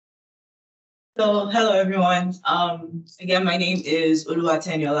So, hello everyone. Again, my name is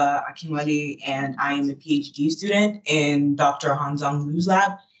Oluwateniola Akinwale, and I am a PhD student in Dr. Hanzang Liu's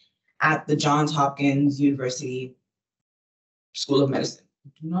lab at the Johns Hopkins University School of Medicine.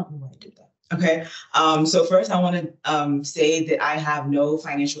 I do not know why I did that. Okay. So first, I want to say that I have no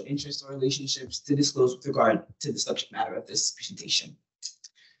financial interests or relationships to disclose with regard to the subject matter of this presentation.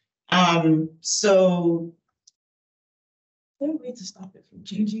 So, is there a way to stop it from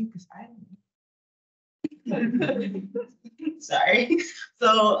changing? Because I don't know. Sorry.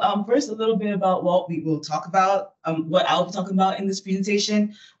 So first, a little bit about what we will talk about, what I'll be talking about in this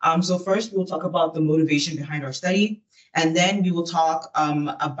presentation. So first, we'll talk about the motivation behind our study, and then we will talk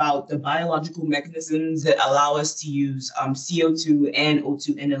about the biological mechanisms that allow us to use CO2 and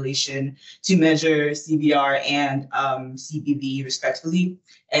O2 inhalation to measure CVR and CBV respectively,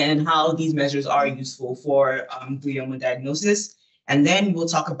 and how these measures are useful for glioma diagnosis. And then we'll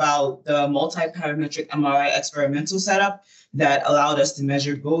talk about the multi-parametric MRI experimental setup that allowed us to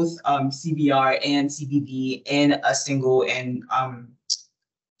measure both CVR and CBV in a single and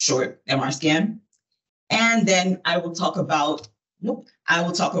short MR scan. And then I will talk about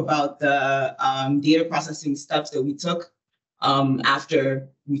the data processing steps that we took after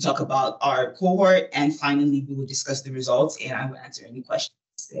we talk about our cohort. And finally, we will discuss the results, and I will answer any questions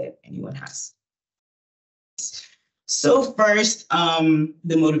that anyone has. So first,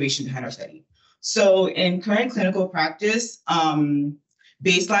 the motivation behind our study. So in current clinical practice,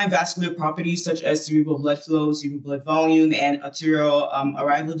 baseline vascular properties such as cerebral blood flow, cerebral blood volume, and arterial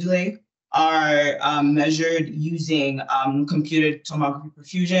arrival delay are measured using computed tomography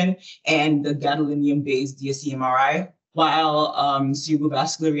perfusion and the gadolinium-based DSC MRI, while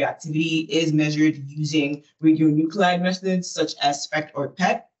cerebrovascular reactivity is measured using radionuclide methods such as SPECT or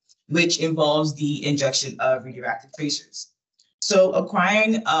PET, which involves the injection of radioactive tracers. So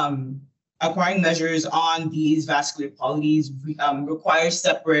acquiring measures on these vascular qualities requires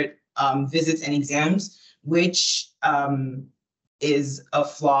separate visits and exams, which is a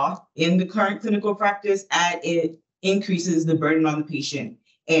flaw in the current clinical practice, and it increases the burden on the patient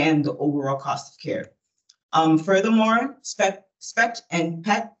and the overall cost of care. Furthermore, SPECT and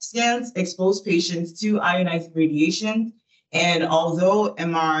PET scans expose patients to ionizing radiation. And although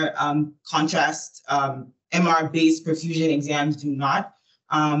MR-based perfusion exams do not,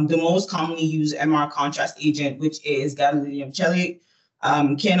 the most commonly used MR contrast agent, which is gadolinium chelate,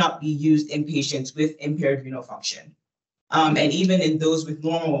 cannot be used in patients with impaired renal function. And even in those with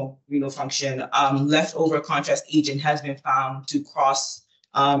normal renal function, leftover contrast agent has been found to cross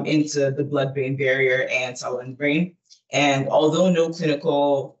into the blood-brain barrier and settle in the brain. And although no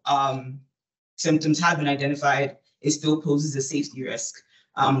clinical symptoms have been identified, it still poses a safety risk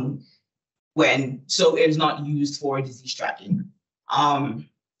so it is not used for disease tracking.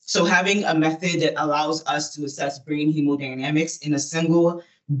 So having a method that allows us to assess brain hemodynamics in a single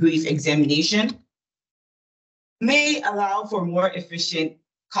brief examination may allow for more efficient,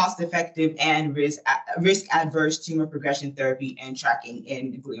 cost-effective, and risk-adverse tumor progression therapy and tracking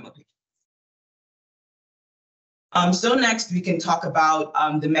in glioma patients. So next, we can talk about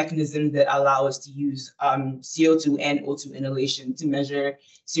the mechanisms that allow us to use CO2 and O2 inhalation to measure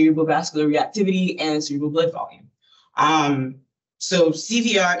cerebrovascular reactivity and cerebral blood volume. So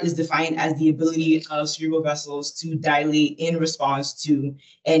CVR is defined as the ability of cerebral vessels to dilate in response to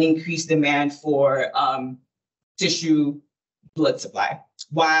an increased demand for tissue blood supply,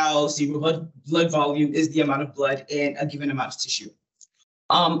 while cerebral blood volume is the amount of blood in a given amount of tissue.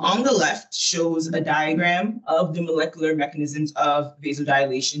 On the left shows a diagram of the molecular mechanisms of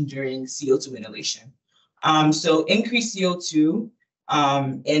vasodilation during CO2 inhalation. So increased CO2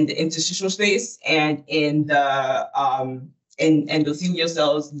 in the interstitial space and in the in endothelial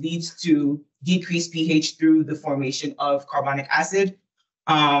cells leads to decreased pH through the formation of carbonic acid.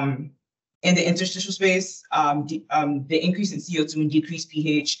 In the interstitial space, the increase in CO2 and decreased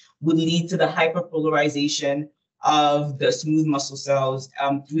pH would lead to the hyperpolarization of the smooth muscle cells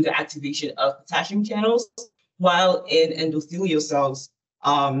through the activation of potassium channels, while in endothelial cells,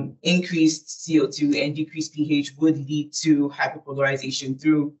 increased CO2 and decreased pH would lead to hyperpolarization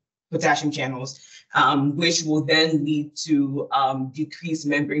through potassium channels, which will then lead to decreased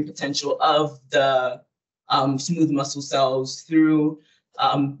membrane potential of the smooth muscle cells through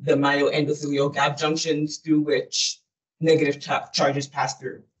the myoendothelial gap junctions through which negative charges pass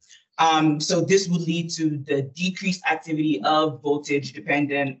through. So this would lead to the decreased activity of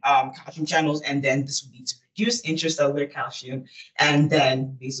voltage-dependent calcium channels, and then this would lead to reduced intracellular calcium and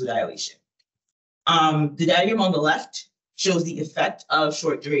then vasodilation. The diagram on the left shows the effect of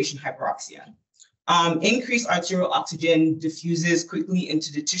short-duration hyperoxia. Increased arterial oxygen diffuses quickly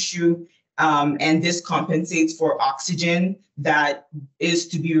into the tissue And this compensates for oxygen that is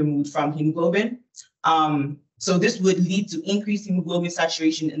to be removed from hemoglobin. So this would lead to increased hemoglobin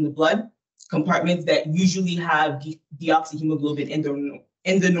saturation in the blood compartments that usually have deoxyhemoglobin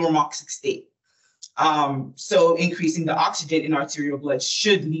in the normoxic state. So increasing the oxygen in arterial blood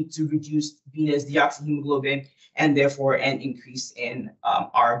should lead to reduced venous deoxyhemoglobin and therefore an increase in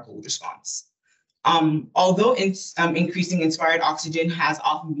our gold response. Although increasing inspired oxygen has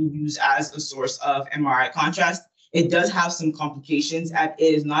often been used as a source of MRI contrast, it does have some complications as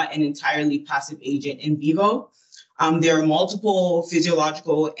it is not an entirely passive agent in vivo. There are multiple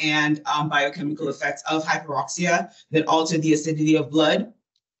physiological and biochemical effects of hyperoxia that alter the acidity of blood,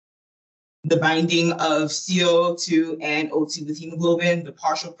 the binding of CO2 and O2 with hemoglobin, the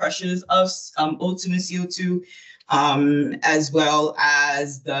partial pressures of O2 and CO2, as well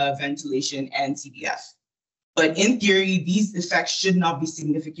as the ventilation and CBF. But in theory, these effects should not be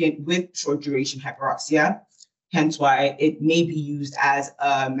significant with short duration hyperoxia, hence why it may be used as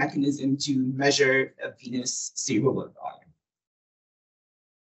a mechanism to measure a venous cerebral blood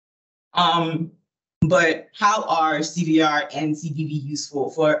volume. But how are CVR and CDV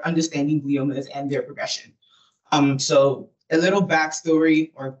useful for understanding gliomas and their progression? So a little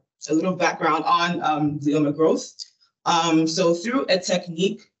backstory or a little background on glioma growth. So through a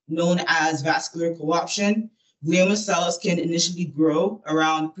technique known as vascular cooption, glioma cells can initially grow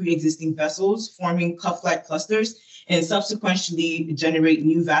around pre-existing vessels, forming cuff-like clusters, and subsequently generate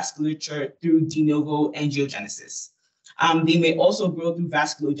new vasculature through de novo angiogenesis. They may also grow through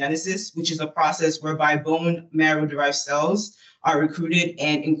vasculogenesis, which is a process whereby bone marrow-derived cells are recruited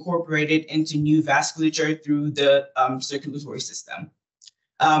and incorporated into new vasculature through the circulatory system.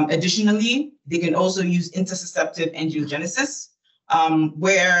 Additionally, they can also use intussusceptive angiogenesis,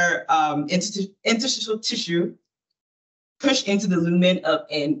 where interstitial tissue push into the lumen of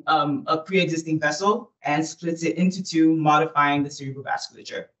a pre-existing vessel and splits it into two, modifying the cerebral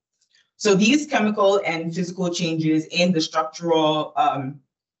vasculature. So these chemical and physical changes in the structural,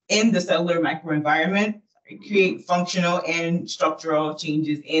 in the cellular microenvironment create functional and structural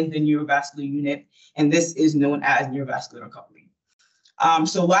changes in the neurovascular unit, and this is known as neurovascular uncoupling.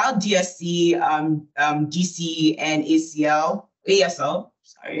 So while DSC, GC, and ASL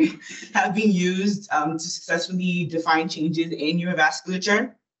have been used to successfully define changes in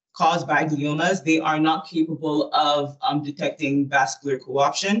neurovasculature caused by gliomas, they are not capable of detecting vascular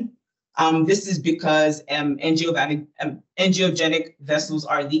cooption. This is because angiogenic vessels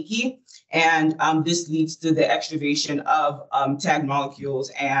are leaky, and this leads to the extravasation of tag molecules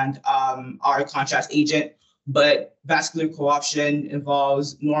and our contrast agent. But vascular cooption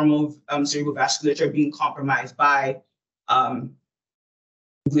involves normal cerebral vasculature being compromised by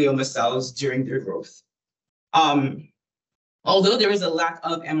glioma cells during their growth. Although there is a lack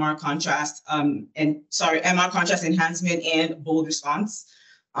of MR contrast enhancement and bold response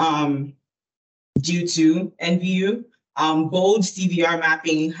due to NVU, bold CVR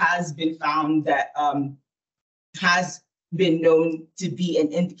mapping has been found that has been known to be an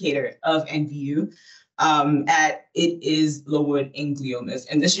indicator of NVU. It is lowered in gliomas,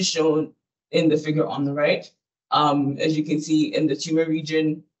 and this is shown in the figure on the right. As you can see in the tumor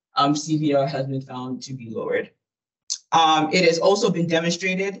region, CVR has been found to be lowered. It has also been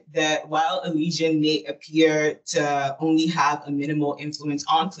demonstrated that while a lesion may appear to only have a minimal influence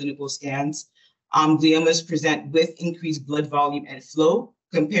on clinical scans, gliomas present with increased blood volume and flow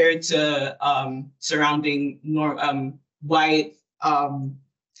compared to surrounding white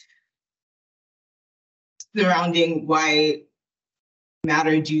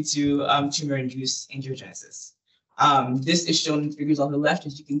matter due to tumor-induced angiogenesis. This is shown in figures on the left.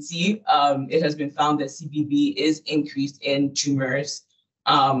 As you can see, it has been found that CBB is increased in tumors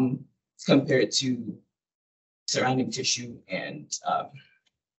compared to surrounding tissue and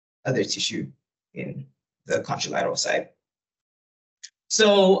other tissue in the contralateral side.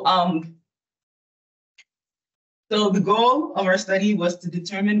 So, so the goal of our study was to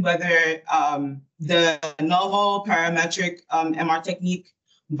determine whether the novel parametric MR technique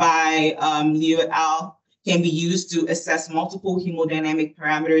by Liu et al. Can be used to assess multiple hemodynamic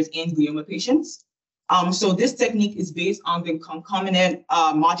parameters in glioma patients. So this technique is based on the concomitant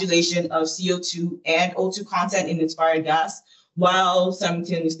modulation of CO2 and O2 content in inspired gas, while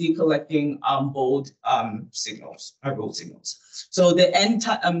simultaneously collecting bold signals or gold signals. So the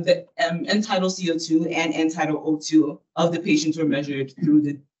end-tidal CO2 and end-tidal O2 of the patients were measured through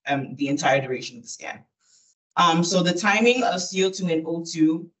the entire duration of the scan. So the timing of CO2 and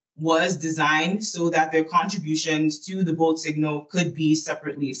O2 was designed so that their contributions to the bold signal could be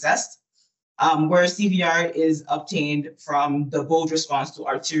separately assessed. where CVR is obtained from the bold response to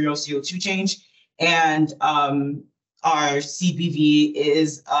arterial CO2 change, and our CBV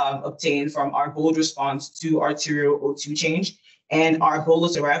is obtained from our bold response to arterial O2 change, and our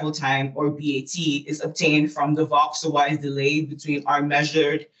bolus arrival time, or BAT, is obtained from the voxel-wise delay between our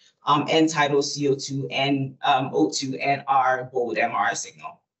measured end-tidal CO2 and O2 and our bold MRI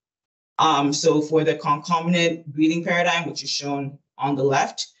signal. So for the concomitant breathing paradigm, which is shown on the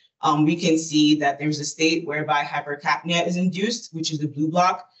left, we can see that there's a state whereby hypercapnia is induced, which is the blue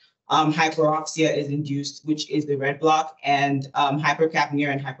block. Hyperoxia is induced, which is the red block, and hypercapnia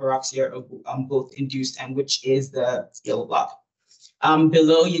and hyperoxia are both induced, and which is the yellow block.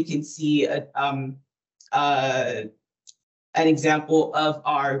 Below, you can see an example of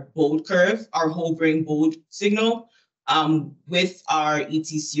our bold curve, our whole brain bold signal, with our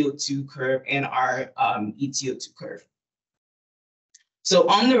ETCO2 curve and our ETO2 curve. So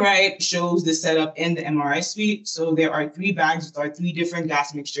on the right shows the setup in the MRI suite. So there are 3 bags with our 3 different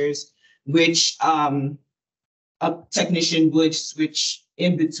gas mixtures, which a technician would switch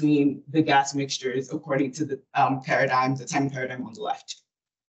in between the gas mixtures according to the paradigm, the time paradigm on the left.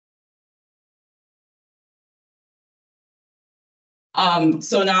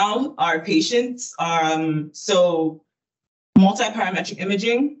 So now our patients, so multiparametric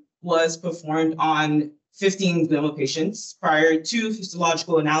imaging was performed on 15 glioma patients prior to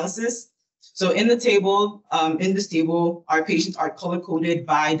histological analysis. So in this table, our patients are color-coded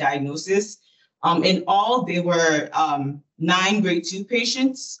by diagnosis. In all, there were 9 grade 2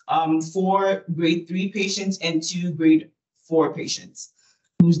 patients, 4 grade 3 patients, and 2 grade 4 patients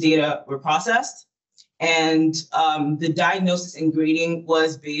whose data were processed. And the diagnosis and grading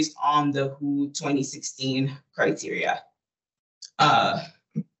was based on the WHO 2016 criteria.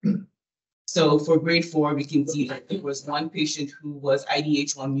 So for grade 4, we can see that there was 1 patient who was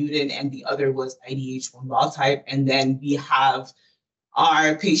IDH1 mutant and the other was IDH1 wild type. And then we have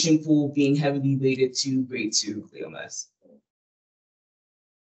our patient pool being heavily weighted to grade 2 gliomas.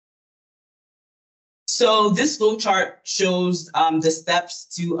 So this flow chart shows the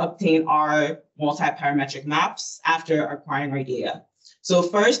steps to obtain our multiparametric maps after acquiring our data. So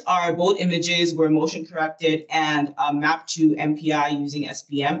first, our bold images were motion corrected and mapped to MPI using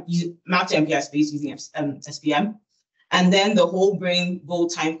SPM, mapped to MPI space using SPM. And then the whole brain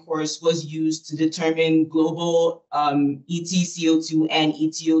bold time course was used to determine global ETCO2 and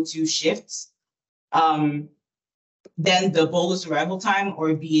ETO2 shifts. Then the bolus arrival time,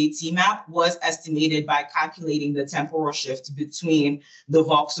 or BAT map, was estimated by calculating the temporal shift between the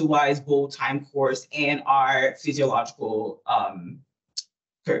voxel-wise bold time course and our physiological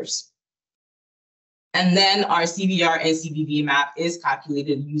curves. And then our CVR and CBV map is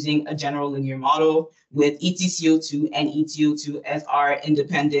calculated using a general linear model with ETCO2 and ETO2 as our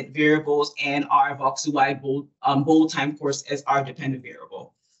independent variables and our voxel-wise bold time course as our dependent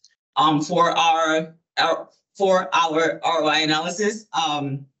variable. For our ROI analysis,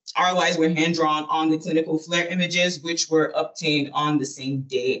 ROIs were hand-drawn on the clinical FLAIR images, which were obtained on the same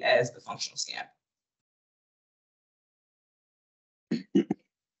day as the functional scan.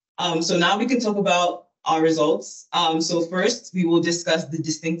 So now we can talk about our results. So first, we will discuss the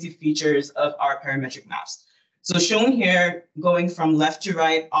distinctive features of our parametric maps. So shown here, going from left to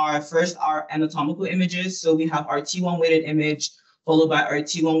right, are first our anatomical images. So we have our T1 weighted image, followed by our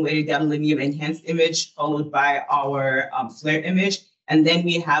T1 weighted gadolinium enhanced image, followed by our FLAIR image. And then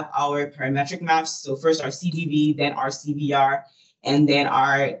we have our parametric maps. So first our CBV, then our CVR, and then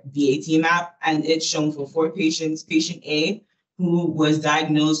our BAT map. And it's shown for 4 patients. Patient A, who was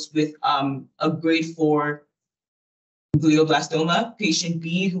diagnosed with a grade 4 glioblastoma. Patient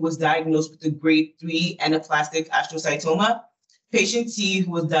B, who was diagnosed with a grade 3 anaplastic astrocytoma. Patient C, who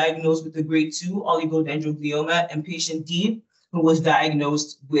was diagnosed with a grade 2 oligodendroglioma. And patient D, who was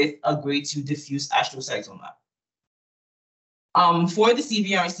diagnosed with a grade 2 diffuse astrocytoma. For the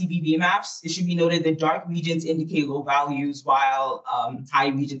CVR and CBV maps, it should be noted that dark regions indicate low values while high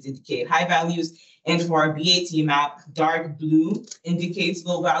regions indicate high values. And for our BAT map, dark blue indicates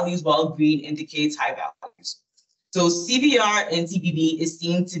low values while green indicates high values. So CVR and CBV is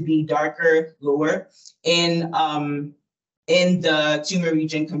seen to be darker, lower in the tumor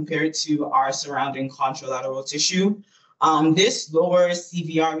region compared to our surrounding contralateral tissue. This lower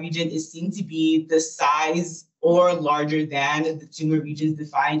CVR region is seen to be the size or larger than the tumor regions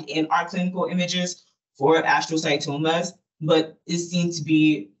defined in our clinical images for astrocytomas, but is seen to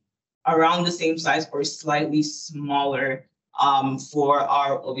be around the same size or slightly smaller for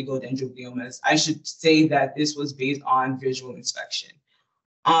our oligodendrogliomas. I should say that this was based on visual inspection.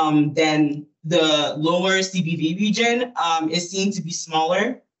 Then the lower CBV region is seen to be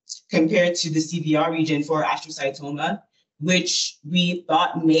smaller. compared to the CVR region for astrocytoma, which we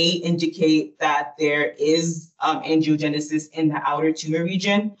thought may indicate that there is angiogenesis in the outer tumor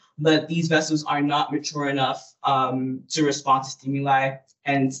region, but these vessels are not mature enough to respond to stimuli,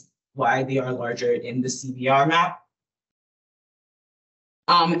 and why they are larger in the CVR map.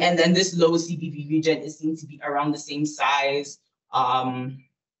 And then this low CBV region is seen to be around the same size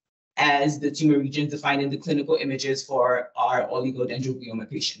as the tumor regions defined in the clinical images for our oligodendroglioma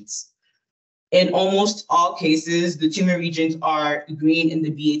patients. In almost all cases, the tumor regions are green in the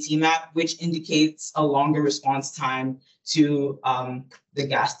BAT map, which indicates a longer response time to the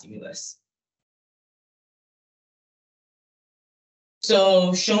gas stimulus.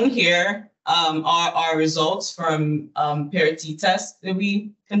 So shown here are our results from PARIT tests that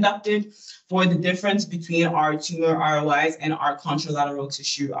we conducted for the difference between our tumor ROIs and our contralateral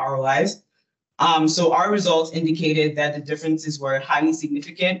tissue ROIs. So our results indicated that the differences were highly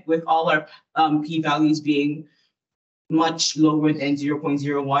significant, with all our p-values being much lower than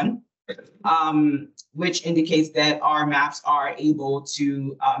 0.01, which indicates that our maps are able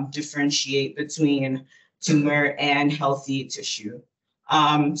to differentiate between tumor and healthy tissue.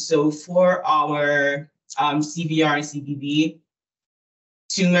 So for our CVR and CBV,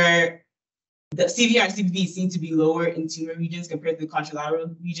 the CVR and CBV seem to be lower in tumor regions compared to the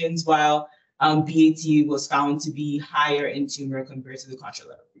contralateral regions, while BAT was found to be higher in tumor compared to the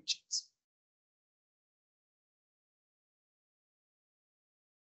contralateral regions.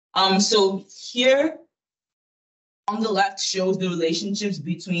 So here on the left shows the relationships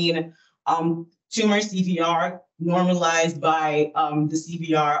between tumor CVR normalized by the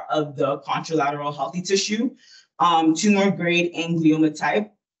CVR of the contralateral healthy tissue, tumor grade, and glioma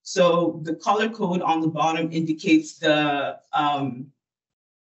type. So the color code on the bottom indicates the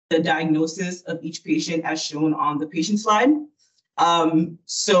diagnosis of each patient as shown on the patient slide.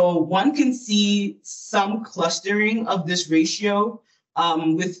 So one can see some clustering of this ratio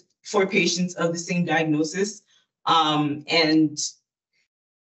for patients of the same diagnosis, and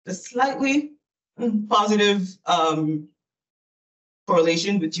a slightly positive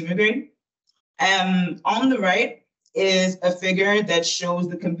correlation with tumor grade. On the right is a figure that shows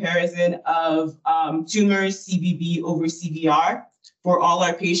the comparison of tumor CBV over CVR for all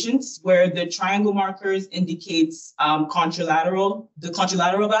our patients, where the triangle markers indicates the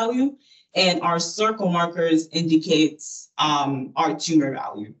contralateral value, and our circle markers indicates our tumor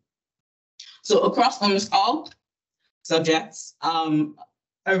value. So across almost all subjects,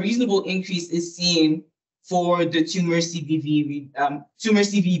 a reasonable increase is seen for the tumor CBV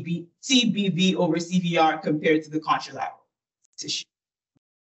over CVR compared to the contralateral tissue.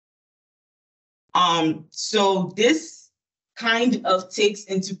 So this kind of takes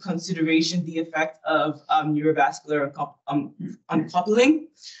into consideration the effect of neurovascular uncoupling.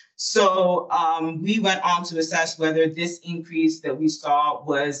 So we went on to assess whether this increase that we saw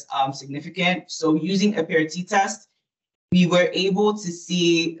was significant. So using a PARIT test, we were able to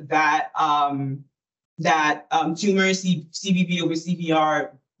see that tumor CBV over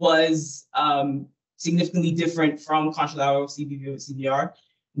CVR was significantly different from contralateral CBV over CVR,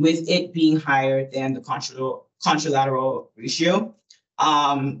 with it being higher than the contralateral ratio.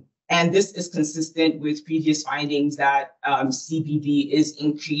 And this is consistent with previous findings that CBV is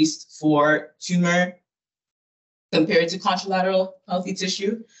increased for tumor compared to contralateral healthy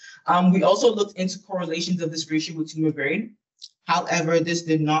tissue. We also looked into correlations of this ratio with tumor grade. However, this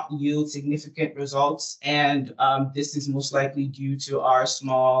did not yield significant results, and this is most likely due to our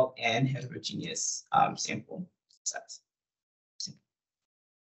small and heterogeneous sample size.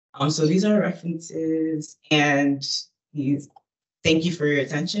 So these are references, and thank you for your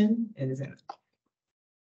attention.